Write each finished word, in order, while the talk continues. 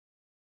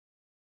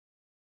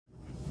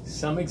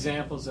Some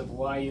examples of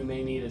why you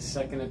may need a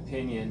second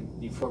opinion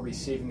before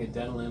receiving a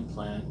dental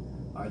implant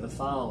are the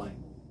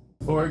following.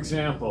 For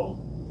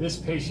example, this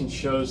patient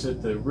shows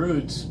that the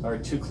roots are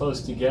too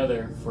close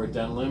together for a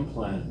dental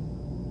implant.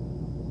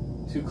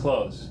 Too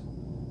close.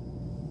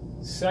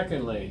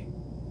 Secondly,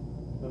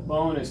 the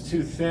bone is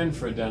too thin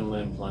for a dental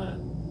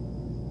implant.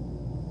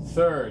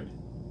 Third,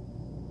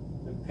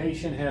 the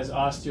patient has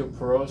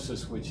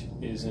osteoporosis, which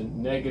is a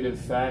negative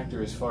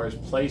factor as far as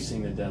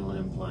placing the dental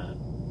implant.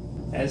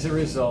 As a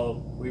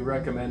result, we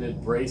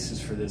recommended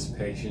braces for this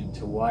patient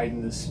to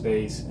widen the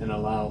space and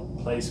allow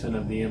placement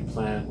of the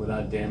implant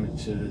without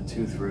damage to the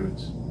tooth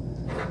roots.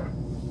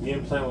 The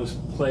implant was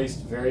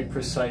placed very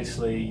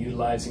precisely,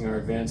 utilizing our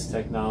advanced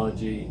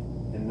technology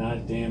and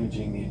not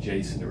damaging the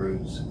adjacent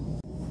roots.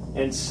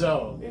 And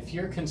so, if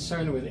you're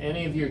concerned with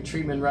any of your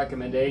treatment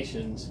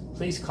recommendations,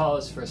 please call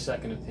us for a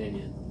second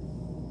opinion.